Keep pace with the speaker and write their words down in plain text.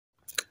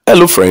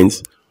Hello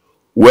friends,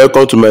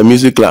 welcome to my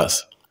music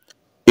class.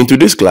 In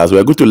today's class, we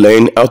are going to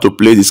learn how to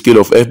play the scale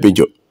of F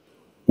major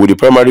with the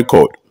primary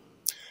chord.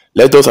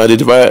 Let us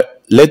identify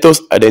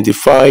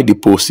the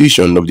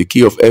position of the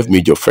key of F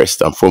major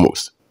first and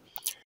foremost.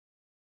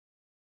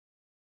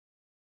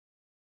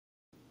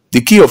 The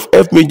key of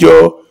F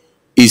major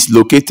is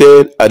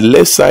located at the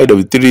left side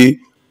of the three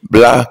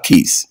black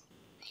keys.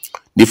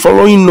 The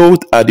following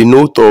notes are the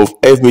notes of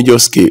F major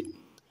scale: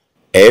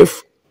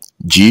 F,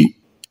 G,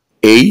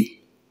 A,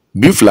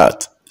 B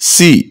flat,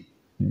 C,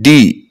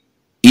 D,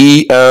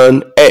 E,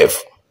 and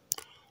F.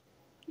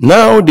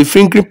 Now, the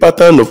fingering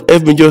pattern of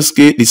F major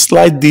scale is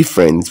slightly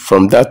different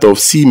from that of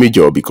C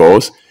major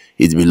because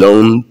it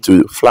belongs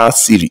to flat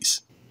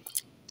series.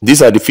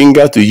 These are the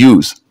fingers to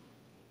use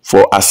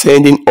for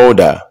ascending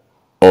order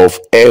of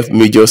F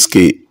major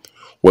scale.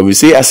 When we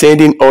say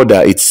ascending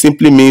order, it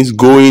simply means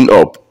going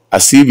up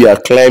as if you are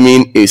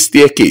climbing a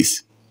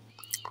staircase.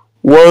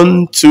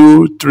 1,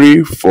 2,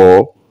 3,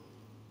 4.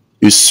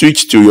 You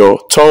switch to your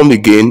thumb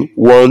again.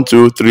 1,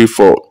 2, 3,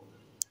 4.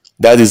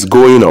 That is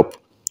going up.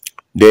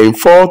 Then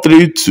 4,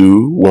 3,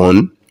 2,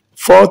 1.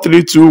 4,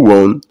 3, 2,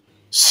 1.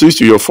 Switch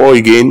to your 4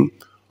 again.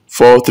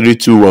 4, 3,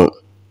 2, 1. You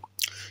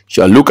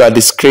shall look at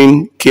the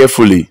screen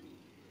carefully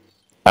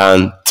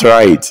and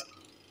try it.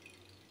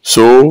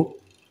 So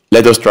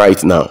let us try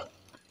it now.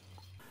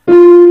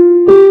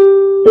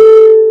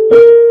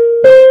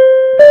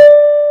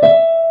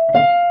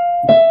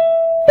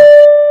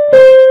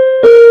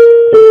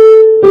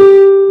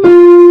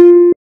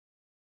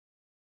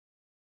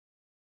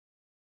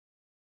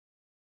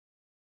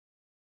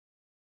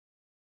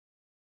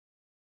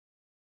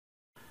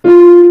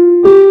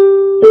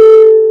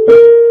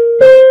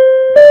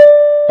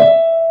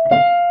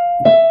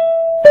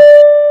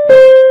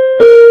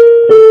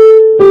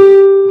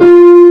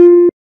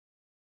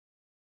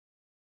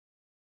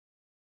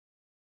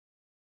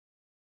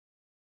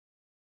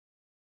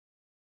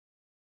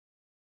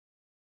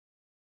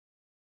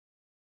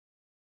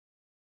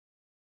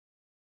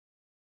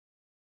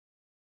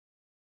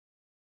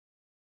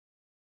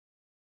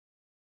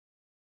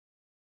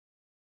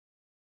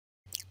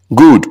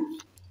 Good.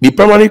 The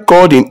primary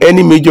chord in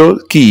any major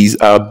keys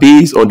are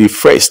based on the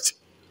first,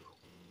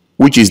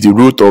 which is the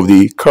root of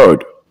the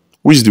chord,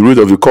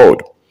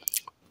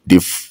 the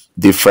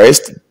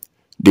first,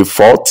 the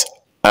fourth,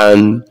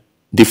 and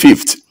the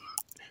fifth.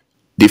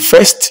 The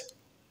first,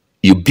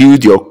 you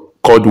build your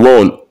chord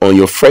 1 on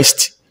your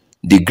first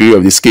degree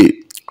of the scale.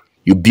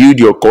 You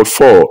build your chord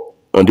 4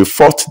 on the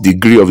fourth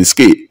degree of the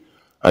scale.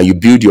 And you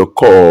build your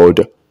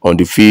chord on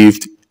the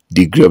fifth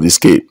degree of the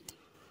scale.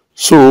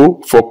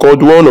 So, for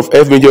chord 1 of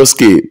F major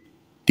scale,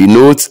 the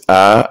notes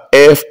are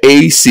F,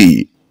 A,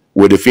 C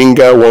with the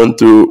finger 1,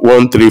 2,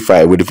 1, 3,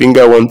 5, with the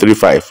finger 1, 3,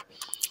 5.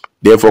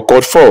 Then for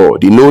chord 4,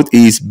 the note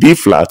is B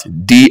flat,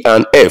 D,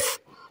 and F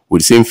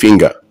with the same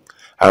finger.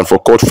 And for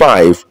chord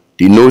 5,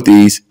 the note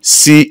is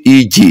C,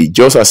 E, G,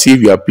 just as if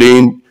you are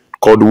playing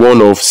chord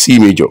 1 of C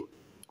major.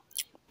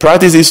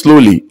 Practice it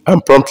slowly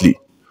and promptly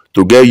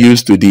to get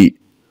used to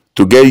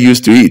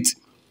it.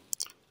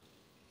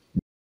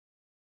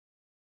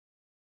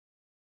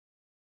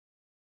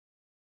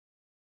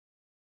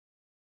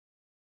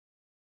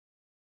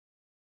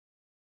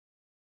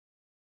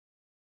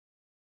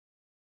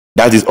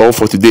 That is all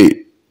for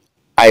today.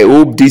 I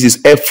hope this is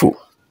helpful.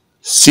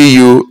 See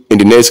you in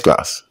the next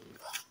class.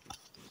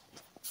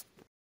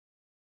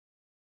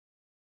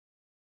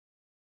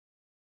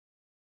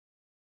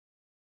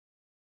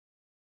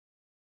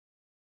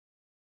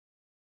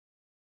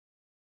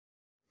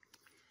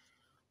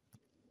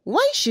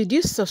 Why should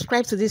you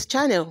subscribe to this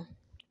channel?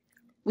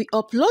 We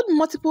upload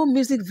multiple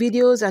music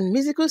videos and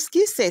musical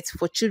skill sets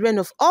for children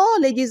of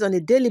all ages on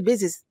a daily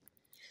basis,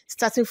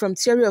 starting from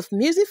theory of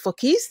music for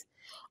kids,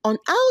 on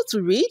how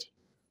to read,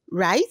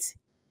 write,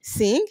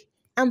 sing,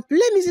 and play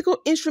musical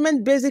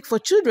instrument basic for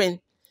children,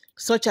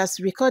 such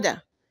as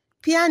recorder,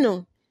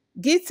 piano,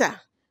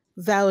 guitar,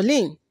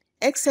 violin,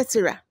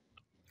 etc.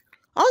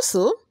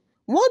 Also,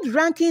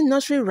 word-ranking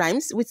nursery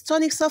rhymes with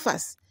tonic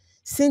suffers,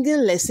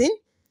 singing lesson,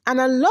 and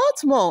a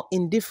lot more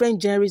in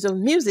different genres of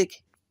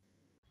music.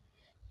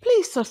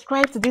 Please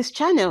subscribe to this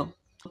channel,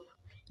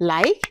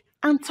 like,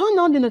 and turn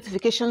on the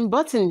notification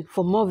button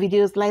for more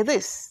videos like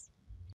this.